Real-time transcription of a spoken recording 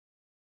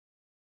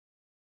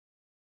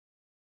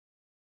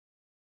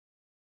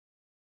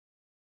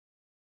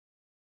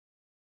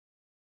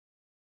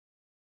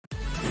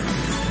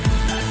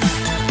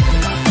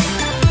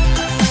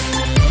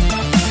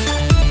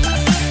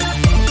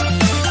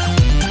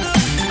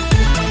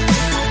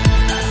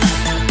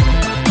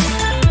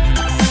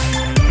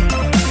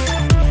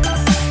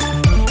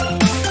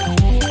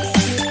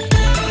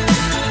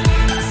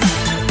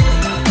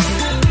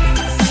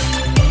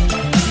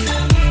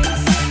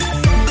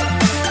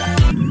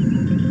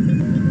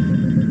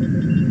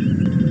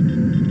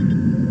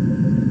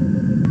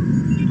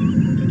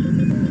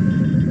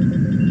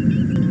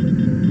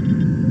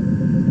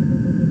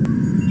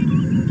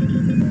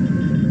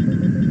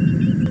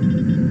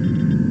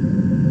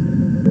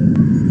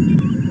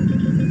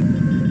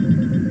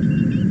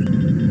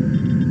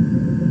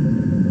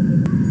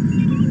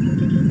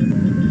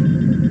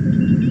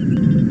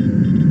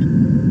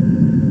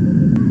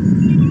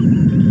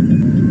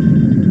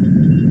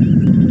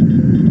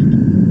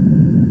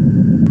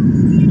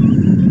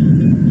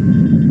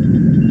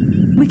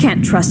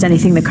can't trust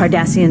anything the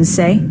Cardassians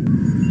say.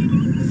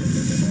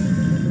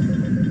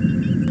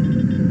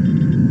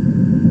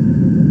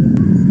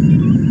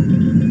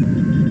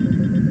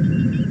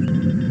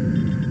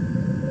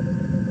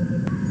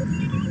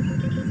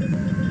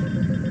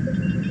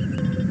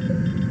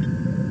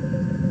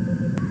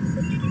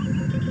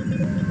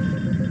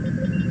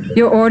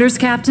 Your orders,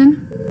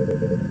 Captain?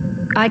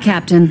 Aye,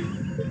 Captain.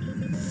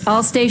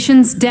 All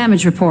stations,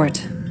 damage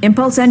report.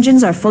 Impulse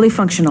engines are fully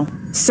functional.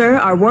 Sir,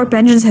 our warp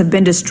engines have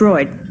been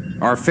destroyed.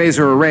 Our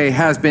phaser array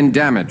has been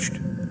damaged.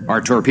 Our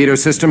torpedo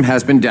system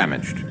has been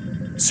damaged.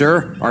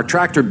 Sir, our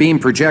tractor beam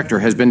projector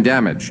has been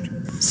damaged.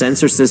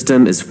 Sensor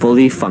system is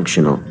fully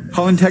functional.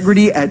 Hull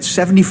integrity at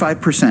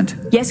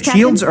 75%. Yes, Captain?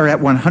 Shields are at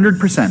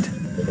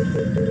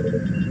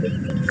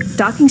 100%.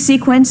 Docking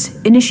sequence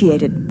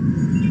initiated.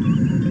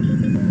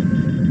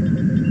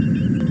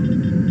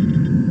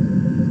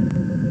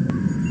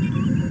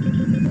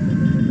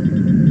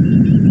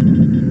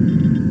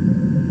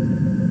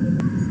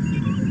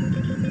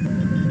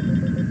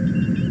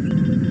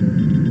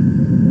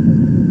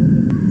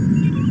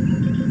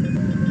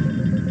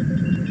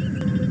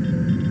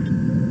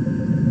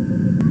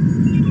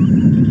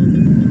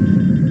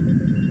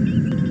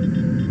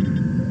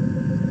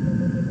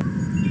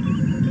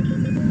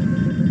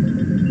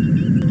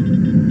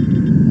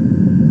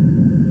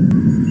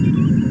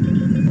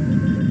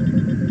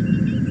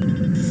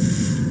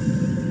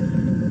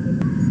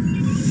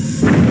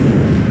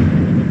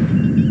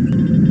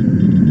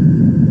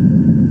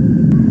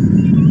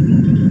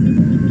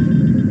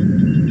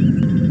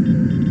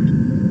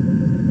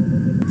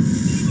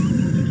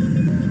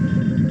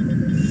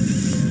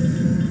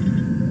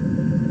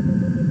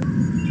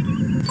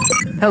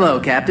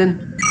 Hello,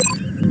 Captain.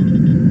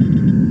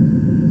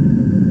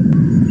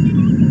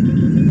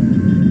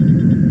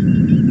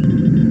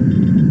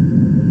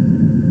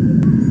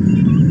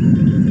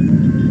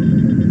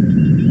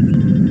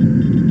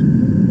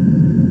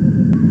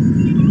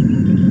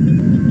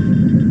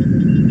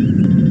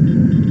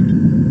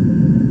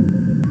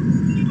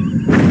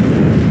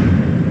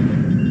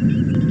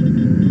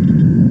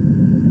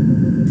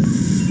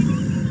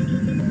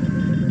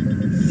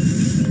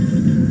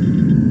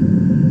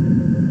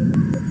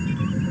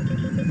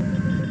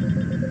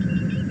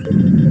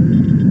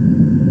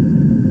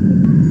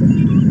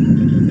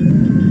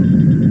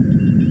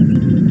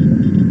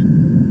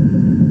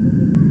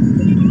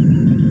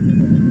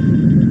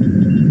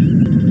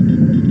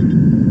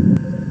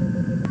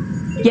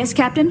 Yes,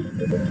 Captain?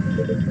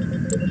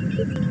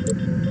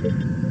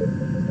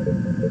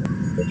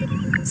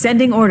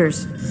 Sending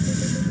orders.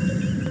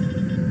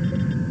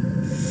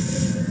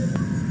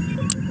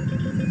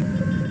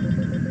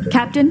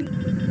 Captain?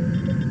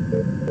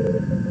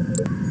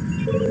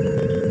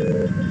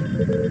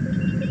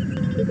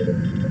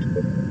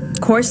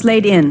 Course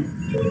laid in.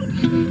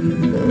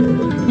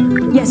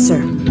 Yes,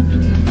 sir.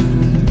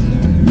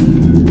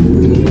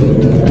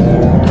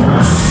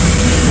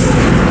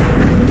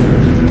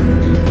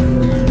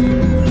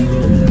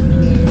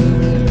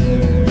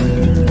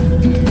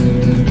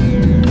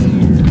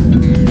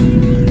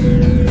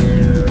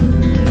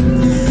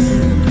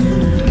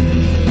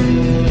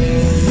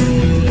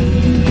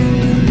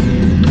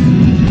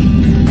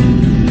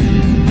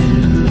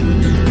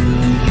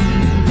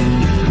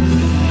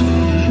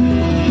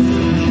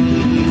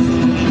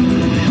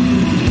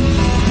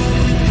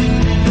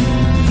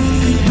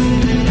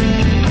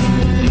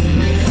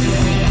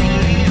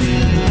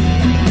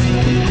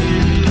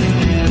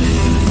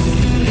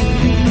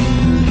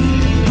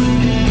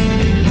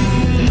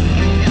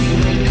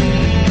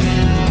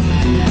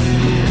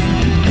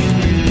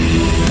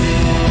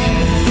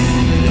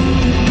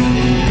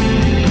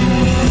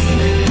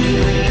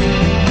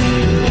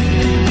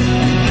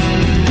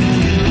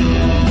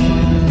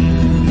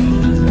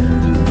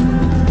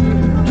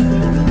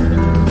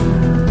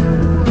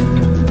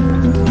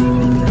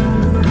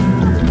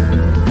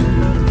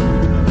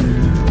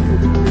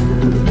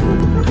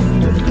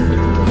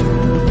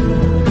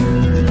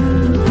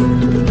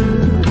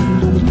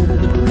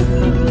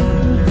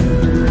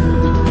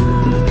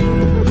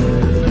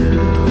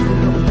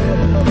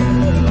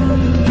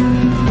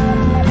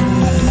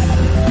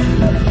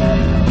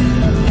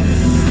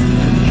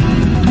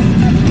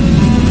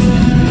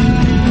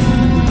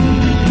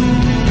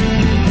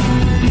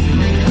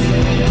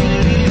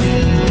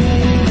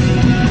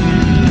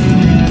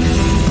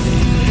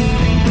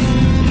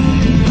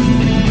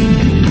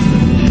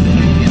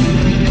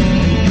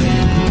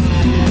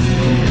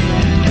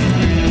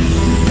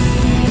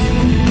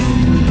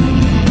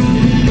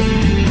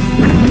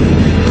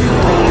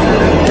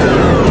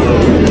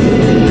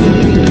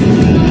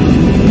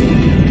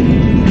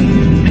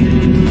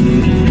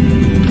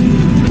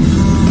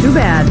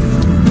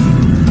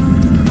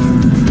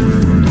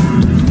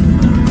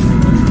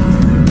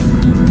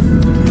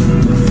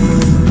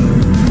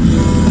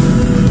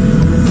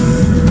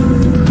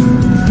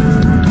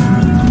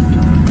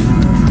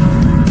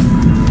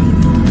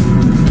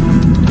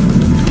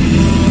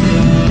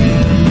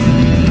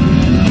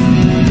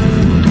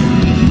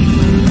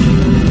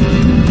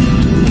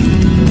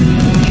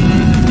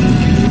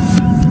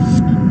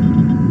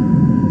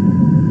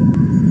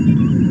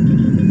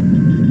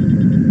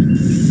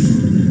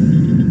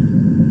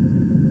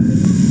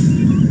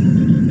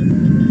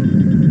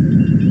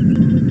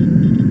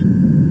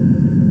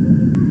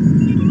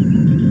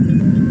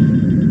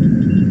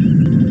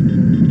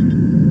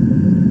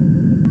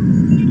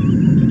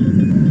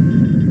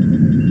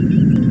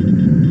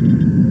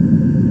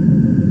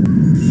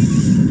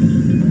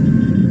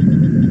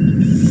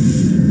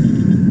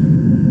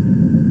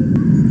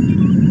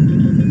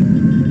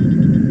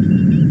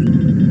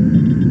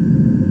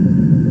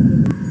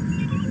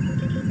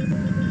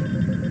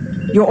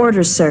 Your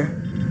orders, sir.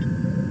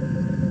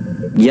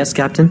 Yes,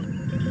 Captain.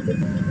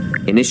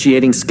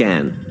 Initiating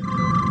scan.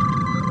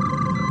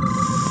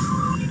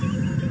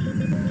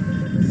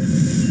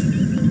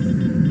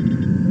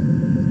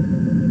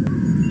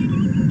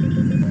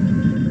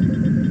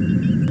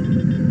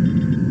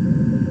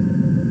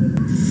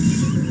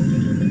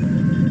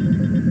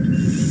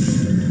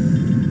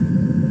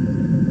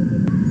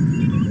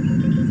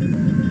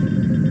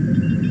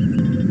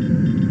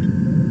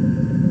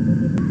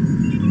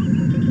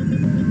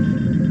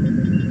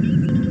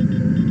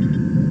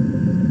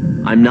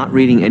 I'm not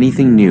reading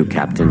anything new,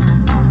 Captain.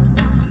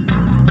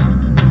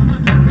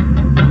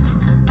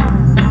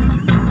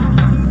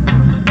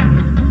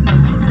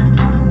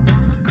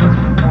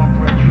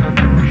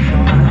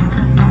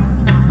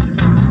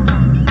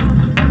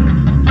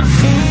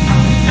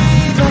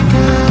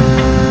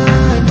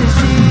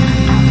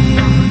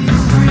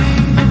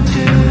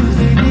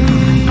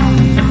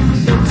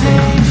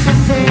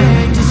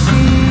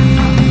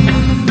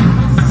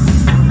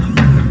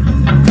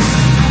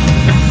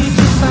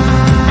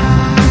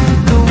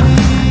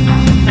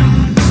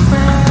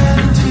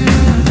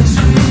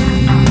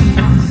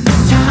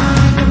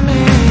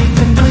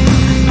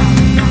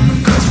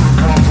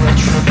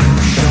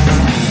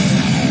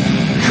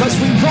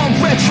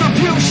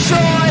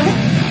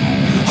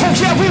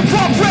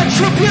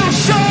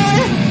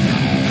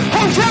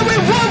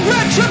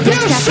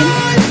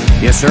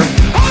 Yes, sir?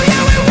 Oh yeah,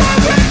 we want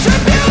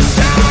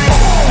retribution!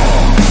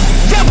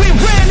 Yeah, we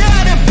ran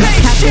out of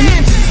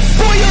patience!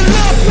 Boy, you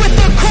love with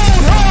the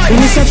cold hard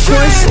Intercept hatred.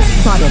 course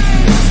plotted.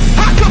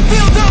 I can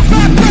feel the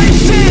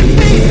vibration.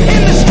 Beat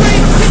in the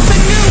streets, it's a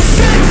new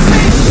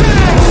sensation.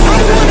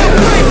 I wanna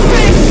break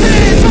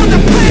faces on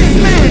the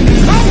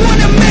pavement. I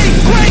wanna make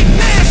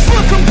greatness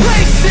look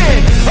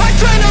complacent.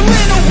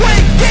 Adrenaline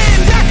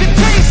awakened, I can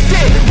taste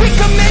it. We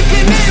can make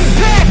an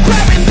impact,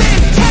 grab and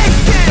then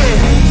take it.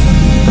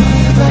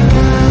 Like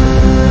a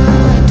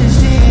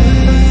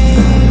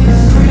disease,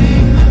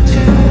 bring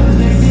to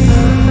their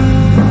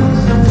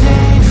knees.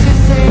 Pain for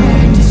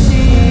their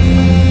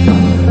disease.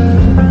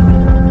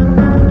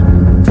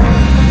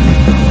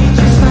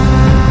 Just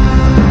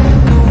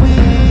like a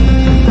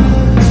weed,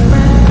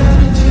 spread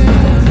into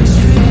the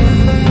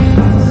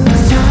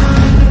streets.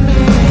 Time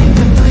to make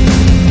them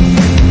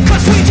bleed.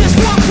 'Cause we just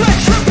want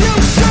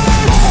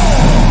retribution.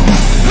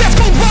 Let's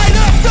go light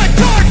up the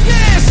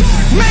darkness.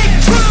 Make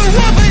true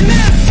of an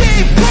empty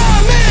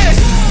promise.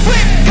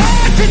 Flip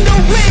cards in the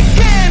weak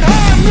and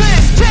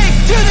harmless. Take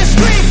to the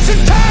streets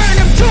and turn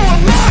them to a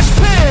mosh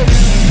pit.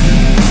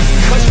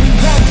 'Cause we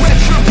want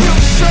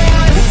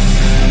retribution.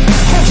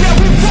 Oh yeah,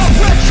 we want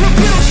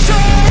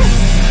retribution.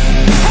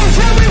 Oh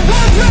yeah, we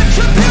want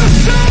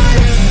retribution.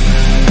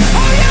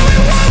 Oh yeah, we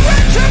want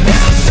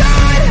retribution.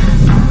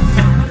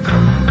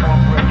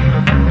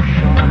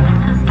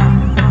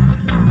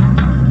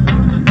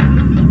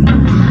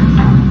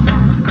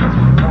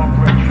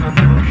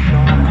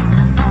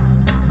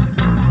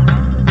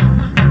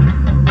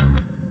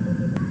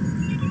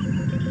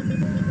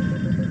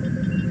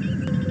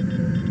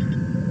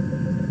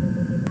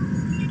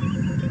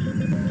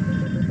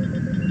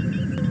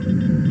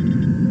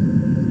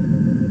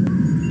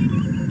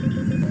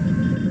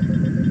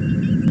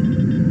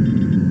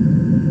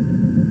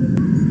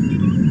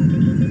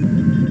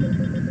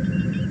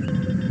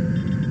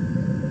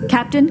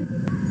 Captain?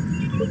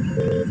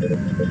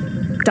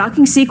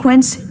 Docking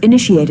sequence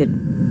initiated.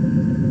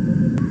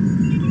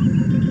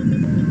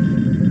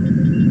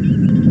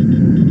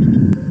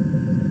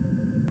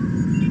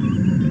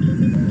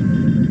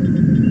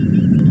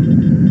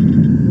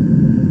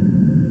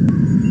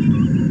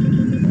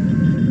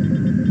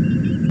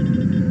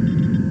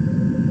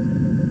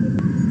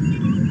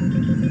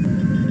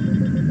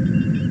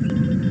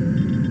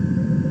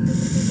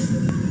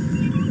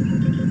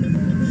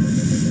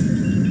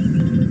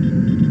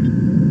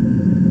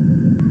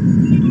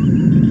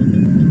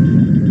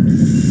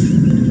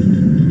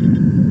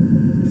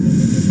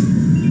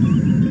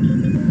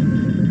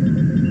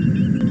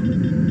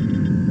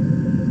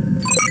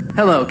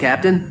 Hello,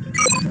 Captain.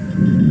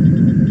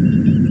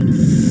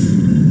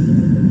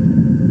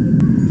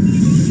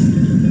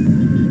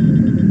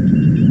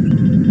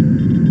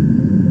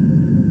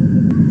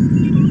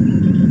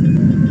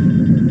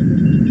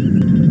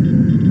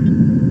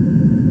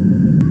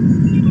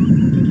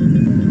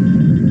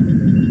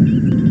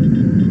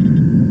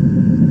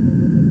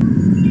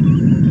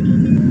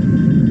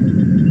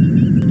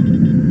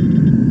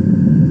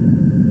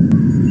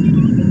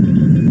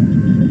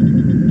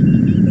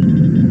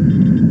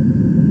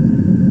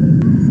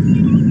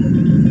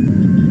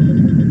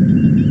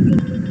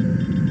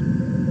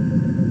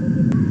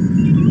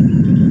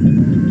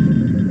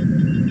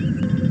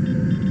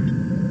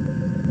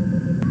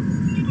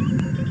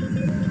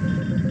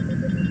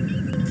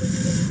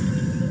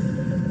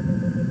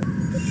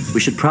 We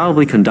should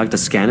probably conduct a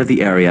scan of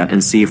the area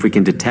and see if we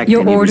can detect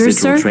Your any orders,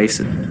 residual sir?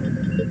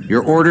 traces.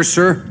 Your orders,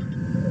 sir?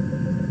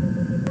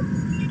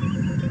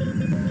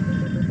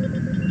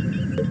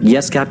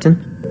 Yes, Captain.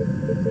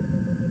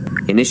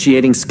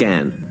 Initiating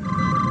scan.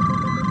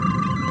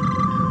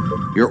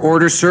 Your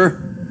orders, sir?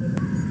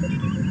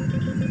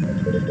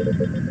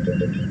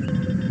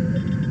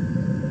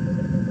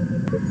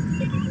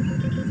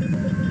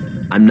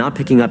 I'm not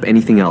picking up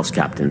anything else,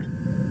 Captain.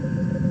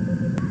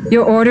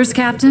 Your orders,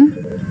 Captain?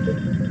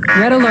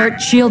 Red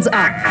alert, shields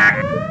up.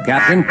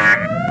 Captain?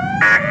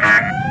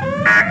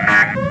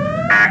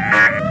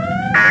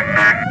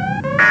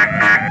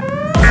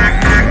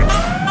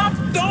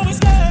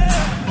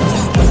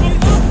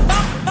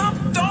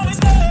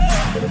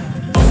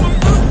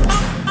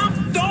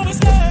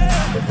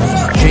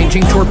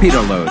 Changing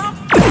torpedo load.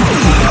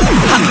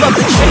 I love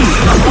the chase,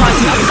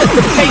 I set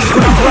the pace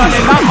when I'm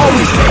running. I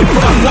always take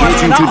what I want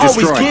and I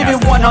always give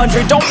it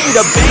 100. Don't need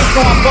a bank,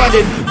 no I'm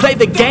funded. Play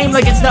the game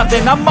like it's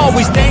nothing. I'm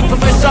always thankful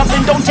for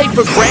something. Don't take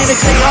for granted,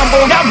 stay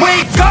humble. Now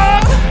wake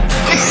up!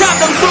 It's time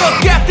to look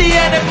at the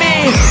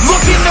enemy.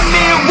 Look in the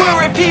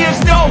mirror if he is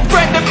no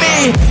friend to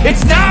me.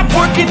 It's not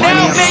working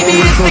out, maybe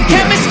it's the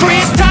chemistry.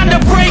 It's time to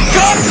break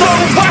up so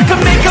I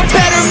can make a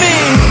better me.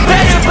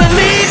 Better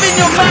believe in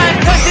your mind,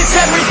 cause it's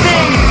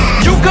everything.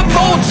 You can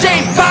mold,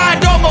 shape,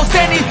 find almost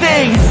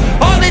anything.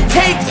 All it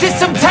takes is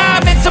some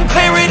time and some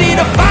clarity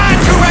to find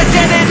your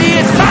identity.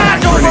 It's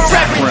mind over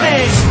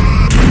everything.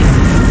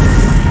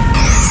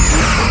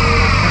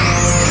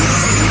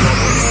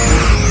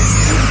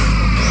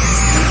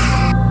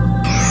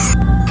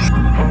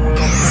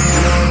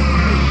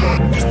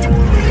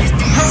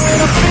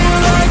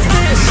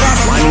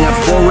 Lining up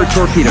forward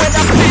torpedo When I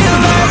team. feel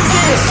like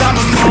this, I'm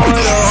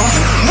immortal.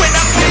 When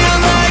I feel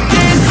like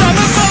this, I'm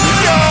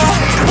immortal.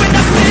 When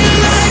I feel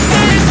like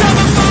this, I'm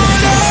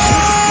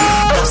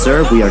immortal. Sir,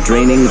 we are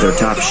draining their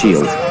top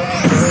shield.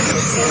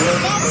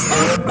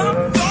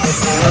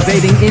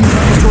 Evading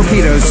incoming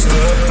torpedoes.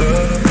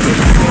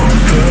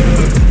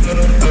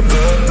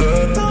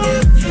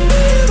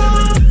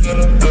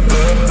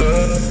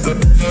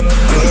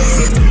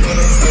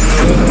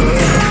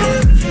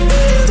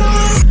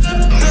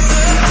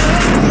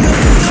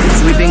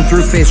 Sweeping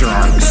through phaser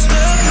arcs.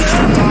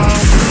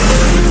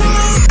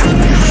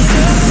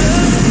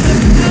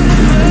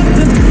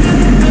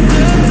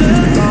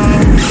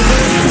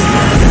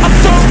 I'm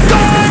so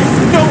gone.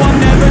 No, I'm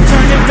never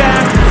turning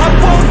back. I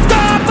won't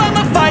stop.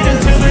 I'ma fight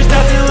until there's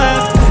nothing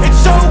left. It's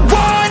so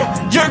on.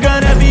 You're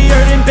gonna be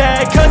hurting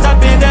bad, cause I've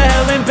been to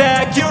hell and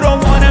back. You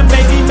don't wanna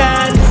make me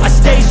mad. I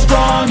stay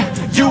strong.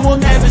 You will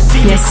never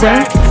see me Yes,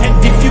 sir. crack. And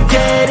if you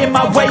get in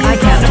my way, you're gonna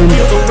Captain.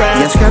 feel the wrath.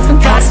 Yes, Captain?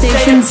 God All say it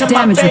stations, to my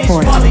damage face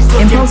report. while he's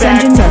looking Impulse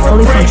back. engines are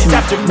fully Breaks functional.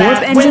 after Warp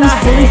math. engines When I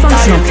fully hate,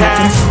 functional, I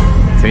Captain. attack.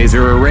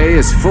 Phaser array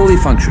is fully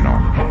functional.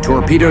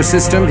 Torpedo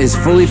system is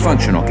fully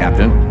functional,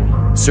 Captain.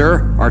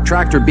 Sir, our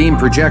tractor beam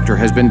projector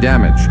has been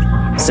damaged.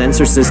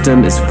 Sensor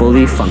system is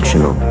fully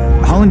functional.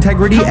 Hull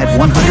integrity at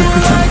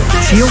 100%.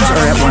 Shields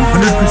are at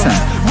 100%.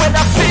 When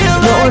I feel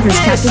Your like orders,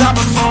 this, Captain. I'm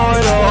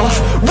immortal.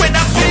 When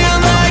I feel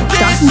like this,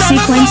 Docking I'm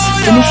sequence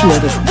immortal.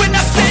 initiated. When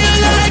I feel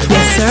like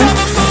Yes, this, sir. I'm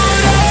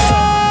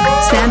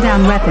immortal. Stand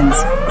down weapons.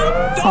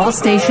 All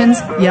stations,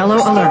 yellow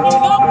alert.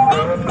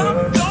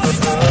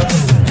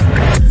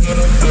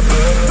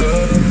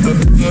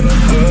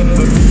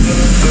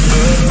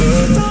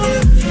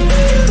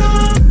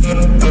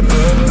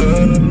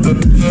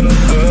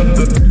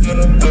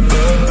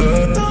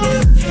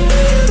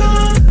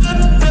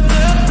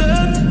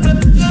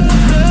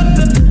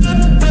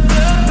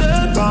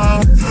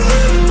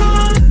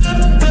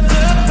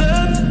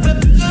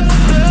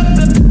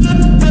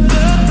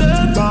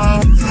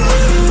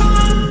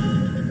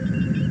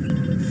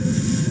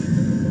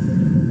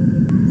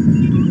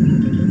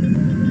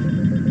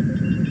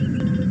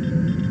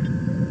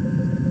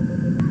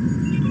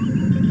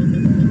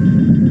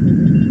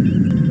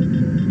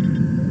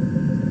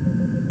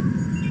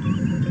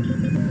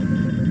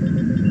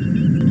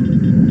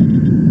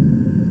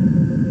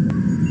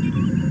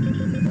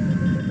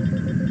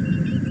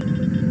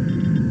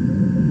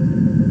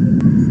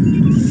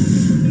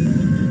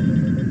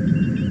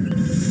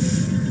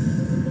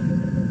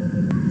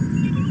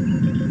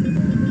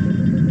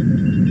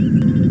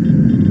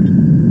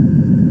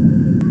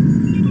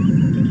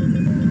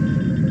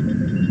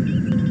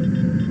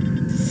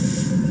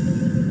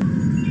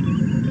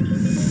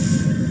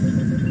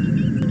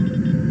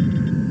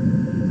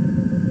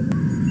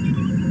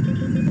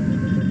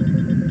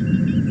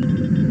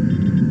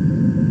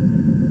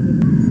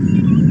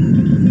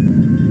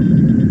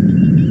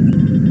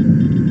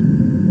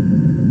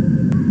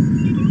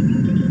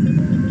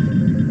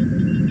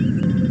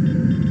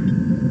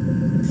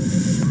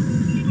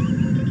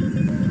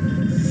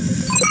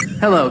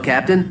 Hello,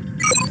 Captain.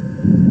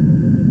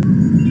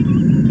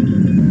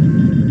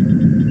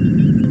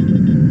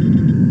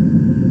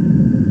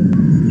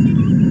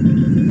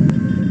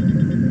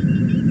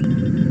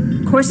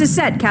 Course is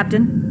set,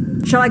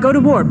 Captain. Shall I go to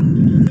warp?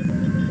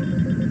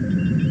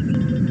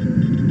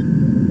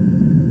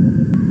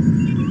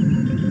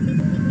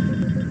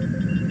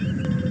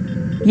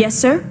 Yes,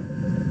 sir?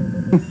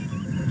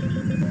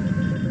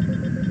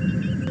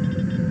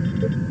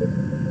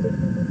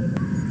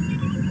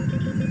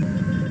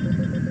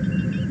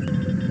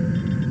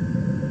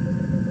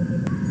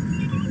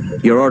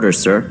 Your orders,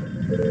 sir.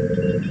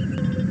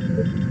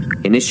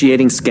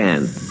 Initiating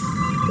scan.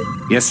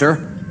 Yes, sir.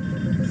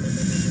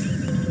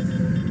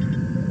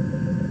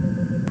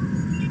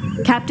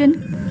 Captain?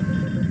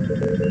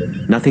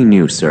 Nothing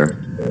new, sir.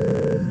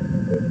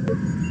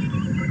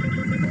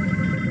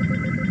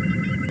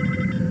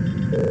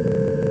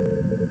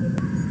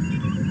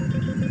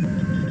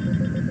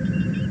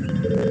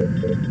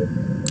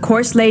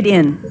 Course laid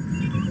in.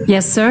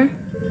 Yes, sir.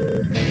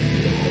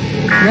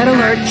 Red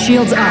alert,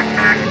 shields up.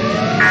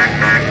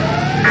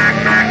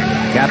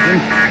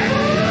 Captain?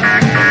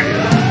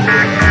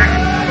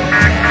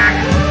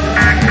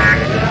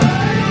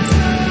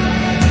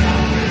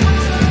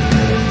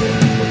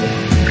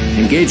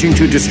 Engaging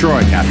to destroy,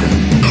 Captain.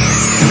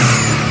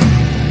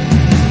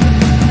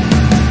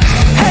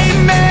 Hey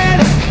man,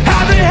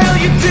 how the hell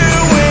you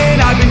doing?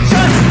 I've been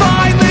just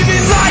fine,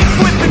 living life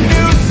with the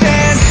news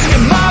and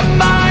in my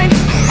mind,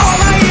 all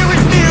I hear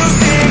is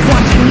music.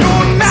 Watching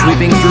your mouth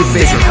Sweeping through move,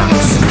 phaser and you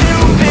look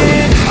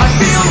stupid. I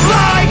feel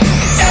like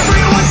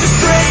everyone's a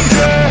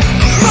stranger.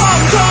 Small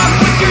talk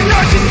with your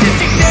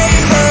narcissistic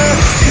neighbor.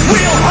 She's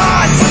real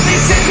hot, but they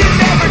said you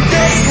never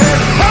date her.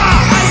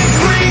 I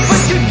agree,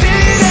 but you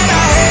did and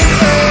I hate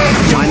her.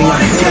 You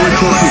wanna get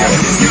away,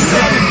 you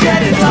better get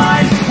in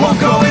line. Won't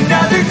go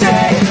another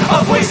day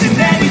of wasting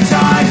any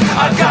time.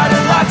 I've got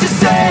a lot to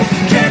say,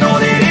 can't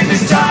hold it in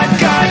this time.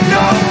 Got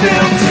no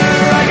filter,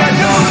 I got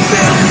no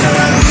filter.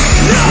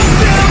 No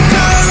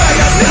filter, I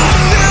got no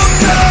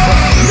filter.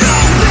 No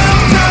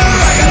filter,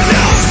 I got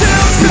no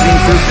filter. Sweeping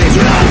through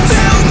phaser No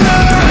filter,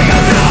 I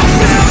got no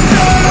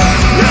filter.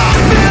 No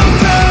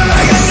filter,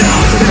 I got no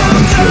filter.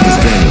 Shield is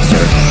draining,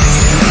 sir.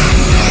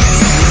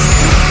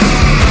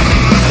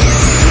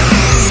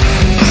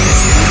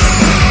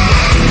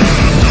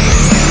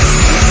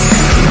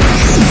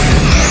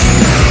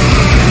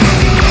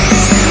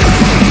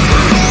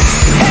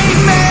 Hey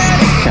man,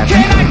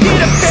 can I get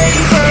a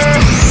favor?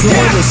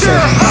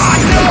 Capture hot,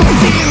 no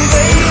see you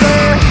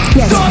later.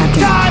 Yes,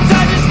 Sometimes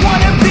I just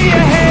wanna be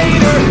a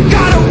hater.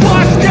 Gotta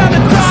watch down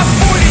the top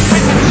 40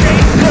 with the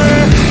chaser.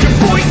 Your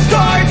voice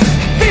starts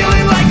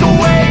feeling like a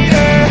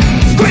waiter.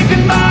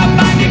 Scraping my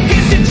mind to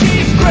get the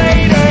cheese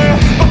grater.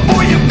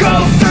 Before you go,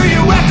 sir,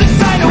 you have to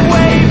sign a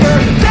waiver.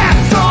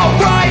 That's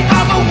alright,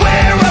 I'm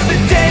aware of the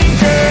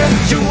danger.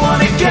 You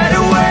wanna get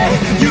away?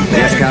 You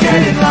better Captain.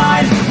 get in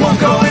line. Won't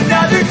go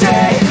another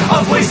day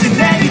of wasting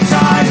any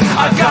time.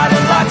 I've got a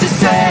lot to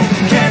say,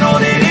 can't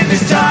hold it in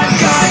this time.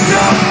 Got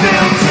no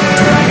filter,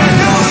 I got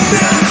no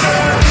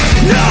filter.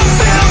 No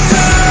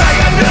filter, I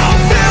got no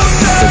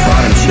filter. The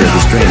bottom shield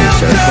is draining,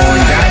 sir.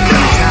 Falling back to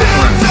attack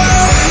run.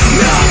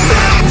 No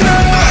filter,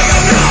 I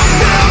got no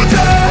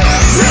filter.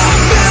 No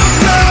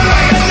filter,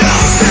 I got no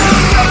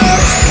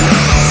filter.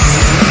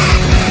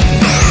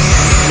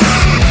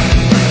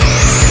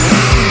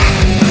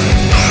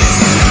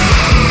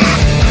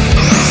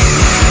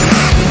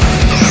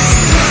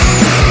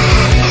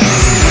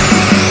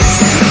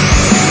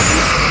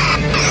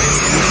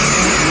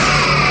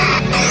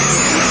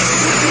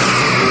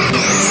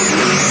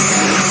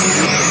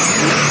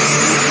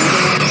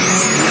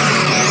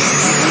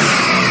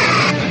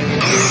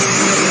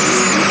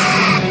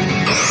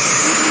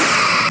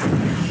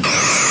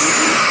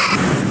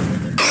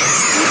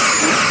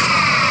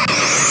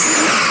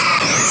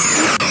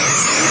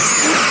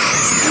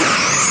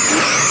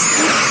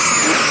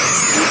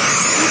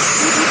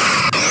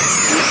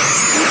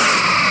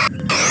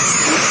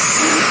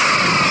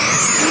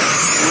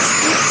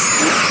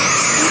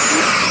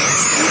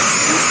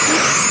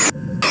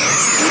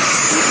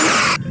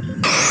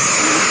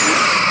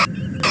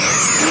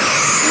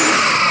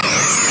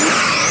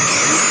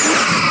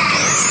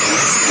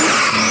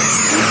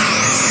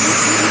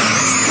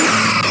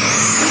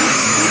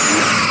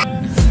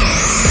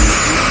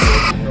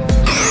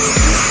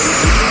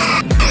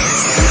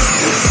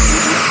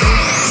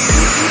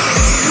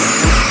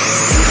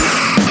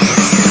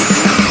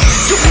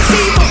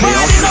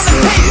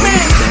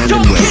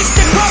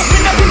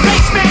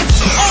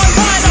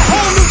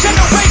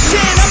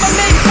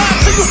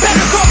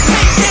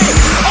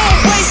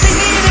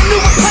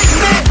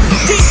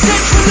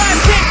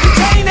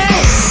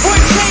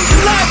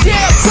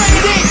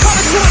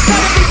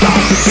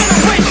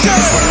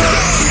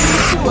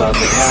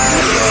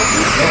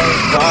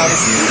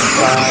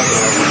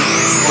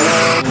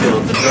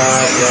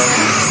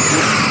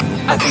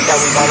 I think that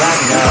we've all had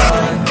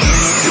enough.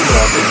 You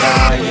up and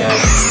down, yeah.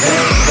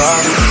 Thank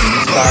God we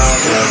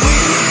inspired, yeah. We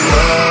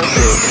were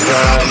built to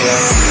fly,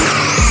 yeah.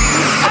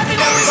 I think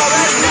that we've all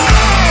had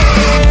enough.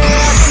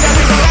 I think that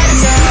we've all had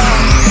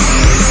enough.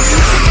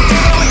 Sick of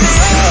dealing with the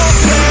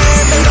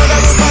open. They know that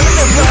we're calling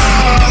it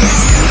wrong.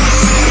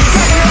 You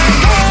gotta let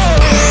go.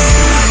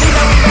 I think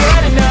that we've all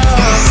had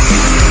enough.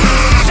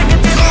 Sick of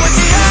dealing with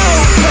the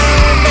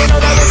open. They know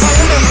that we're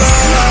calling it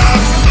wrong.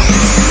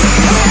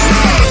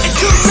 It's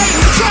too late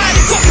to try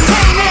to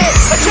contain it.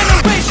 A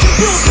generation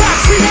fueled by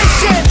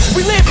creation.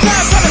 We live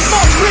lives on a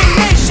small screen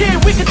nation.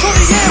 We control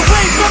the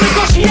airwaves, no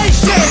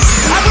negotiation.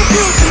 I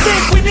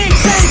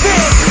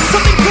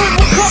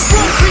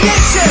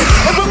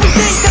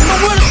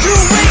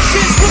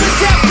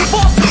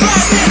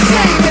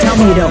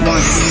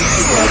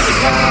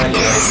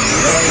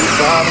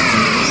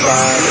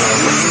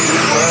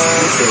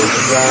to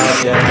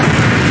survive, yeah.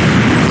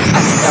 I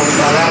think that was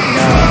all I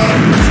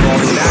know.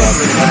 Slowly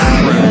walking by,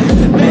 yeah.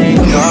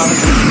 Make all the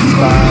pieces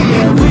fine,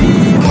 yeah.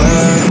 We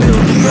were built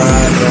to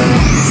thrive, yeah.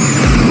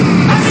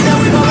 I think that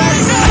we gon' let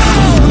it go,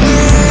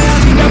 yeah. I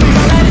think that we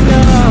gon' let it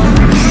go.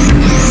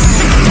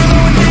 Sick of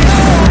dealing with the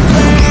old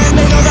plan.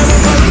 They know that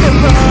we're calling it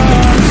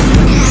wrong.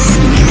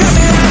 You got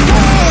me like,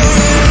 oh,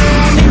 yeah.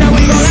 I think that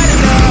we gon' let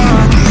it go.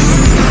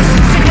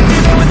 Sick of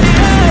dealing with the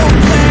old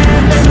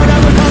plan. They know that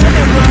we're calling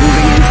it wrong.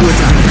 Moving into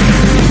attack.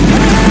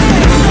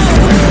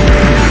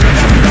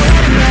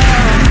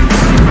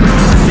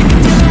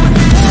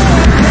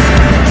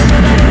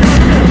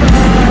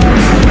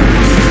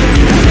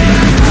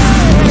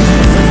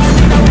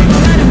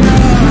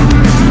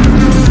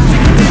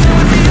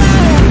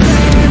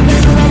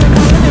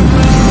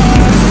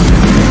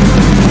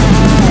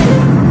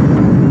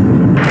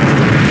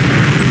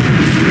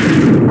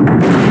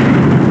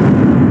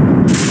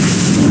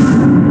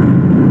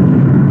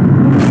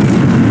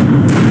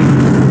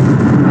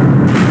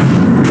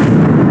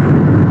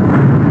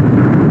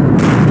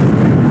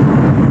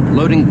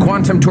 Loading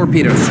quantum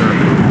torpedoes, sir.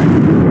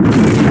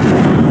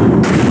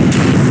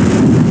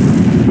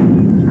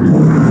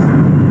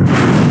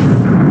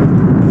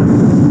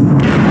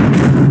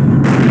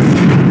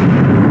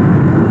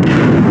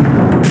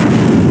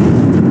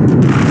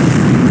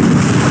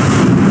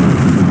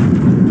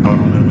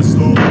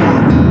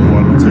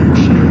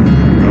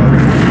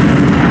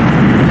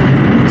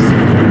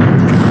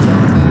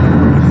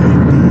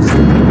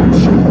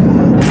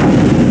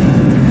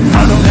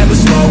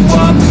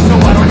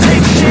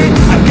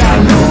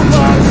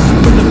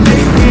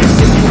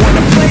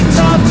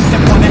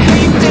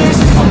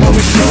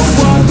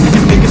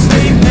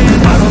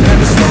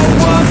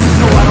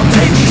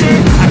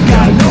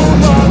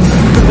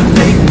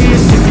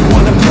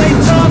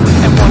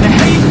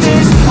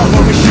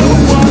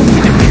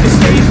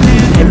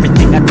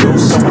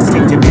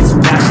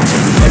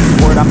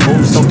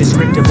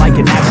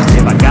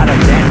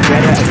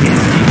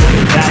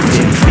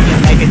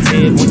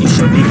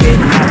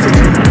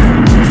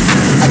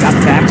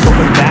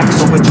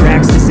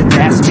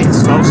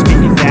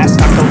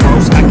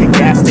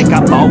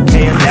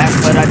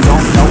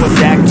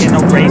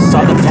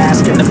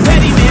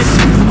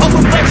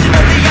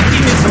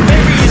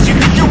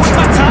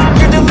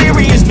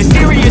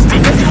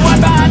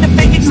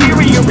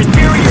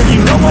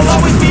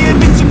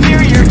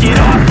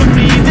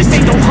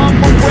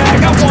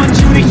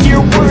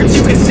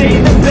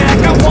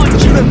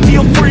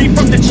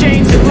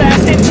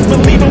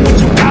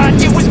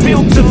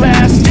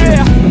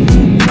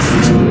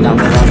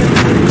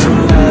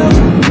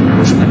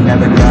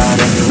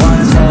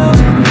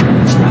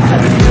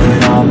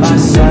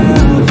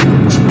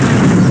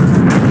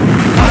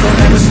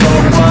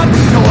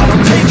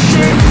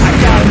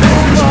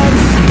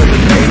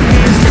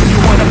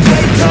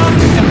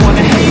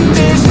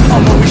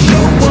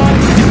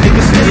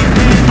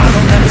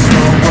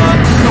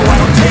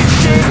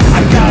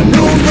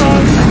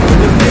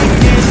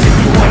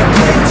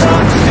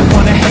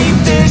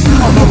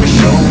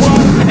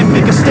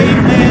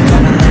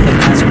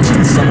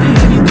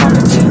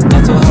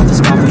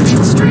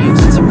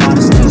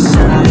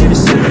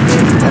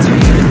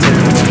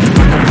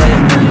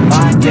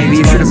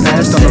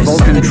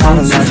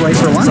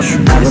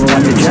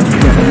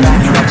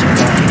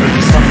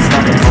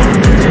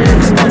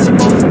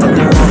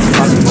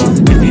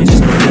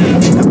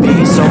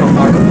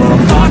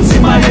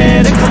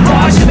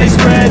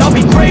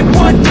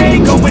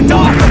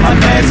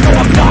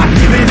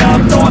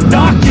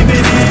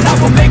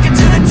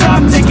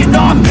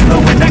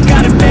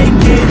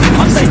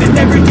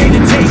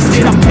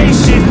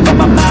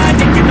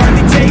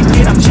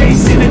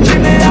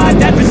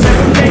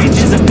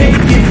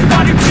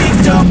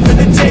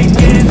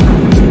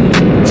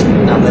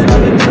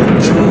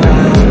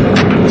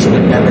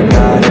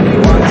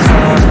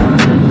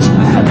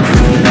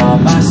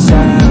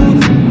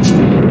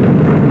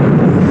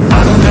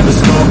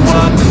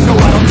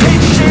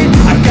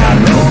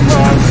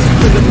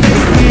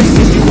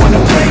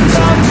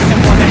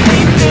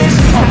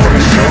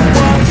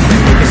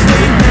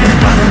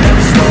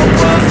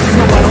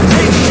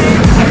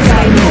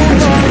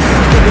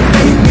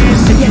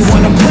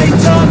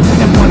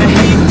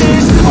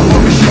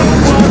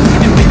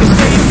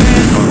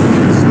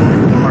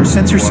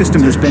 Sensor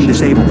system has been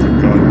disabled.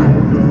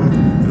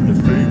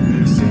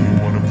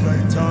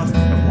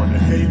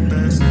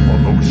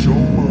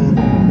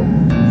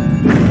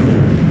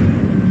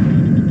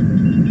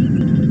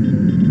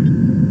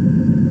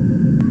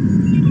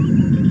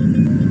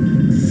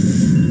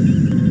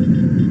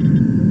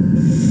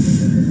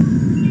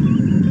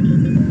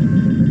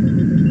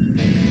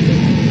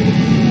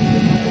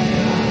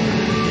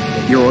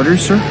 Your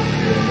orders, sir?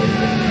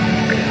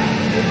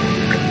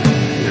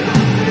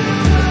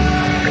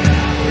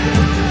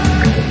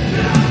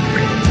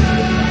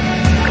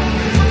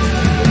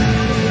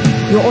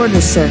 Your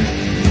orders, sir.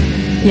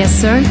 Yes,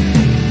 sir?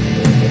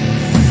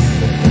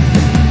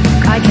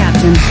 Aye,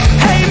 Captain.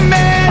 Hey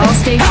man, All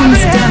stations,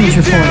 damage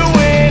report.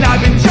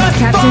 Captain,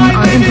 Captain,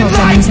 our impulse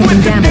engines have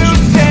been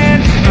damaged.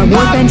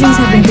 warp engines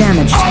have been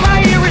damaged. All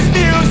I hear is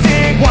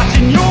music,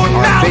 watching your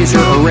mouth phaser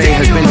move, array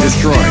has been danger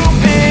destroyed. still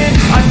been.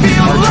 I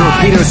feel Our alive,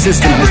 torpedo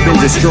system has been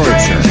everyone's a destroyed,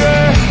 sir.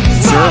 stranger.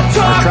 Sir,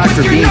 our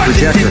tractor beam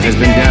projector has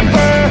been damaged.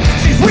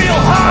 She's real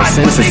hot, Our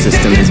sensor but they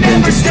system say has you been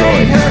never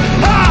destroyed. date her.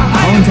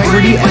 Hull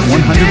integrity at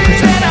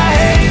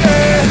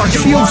 100%. Our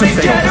shields have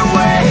failed.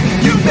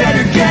 You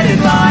better get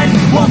in line.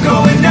 Won't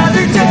go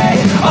another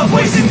day of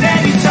wasting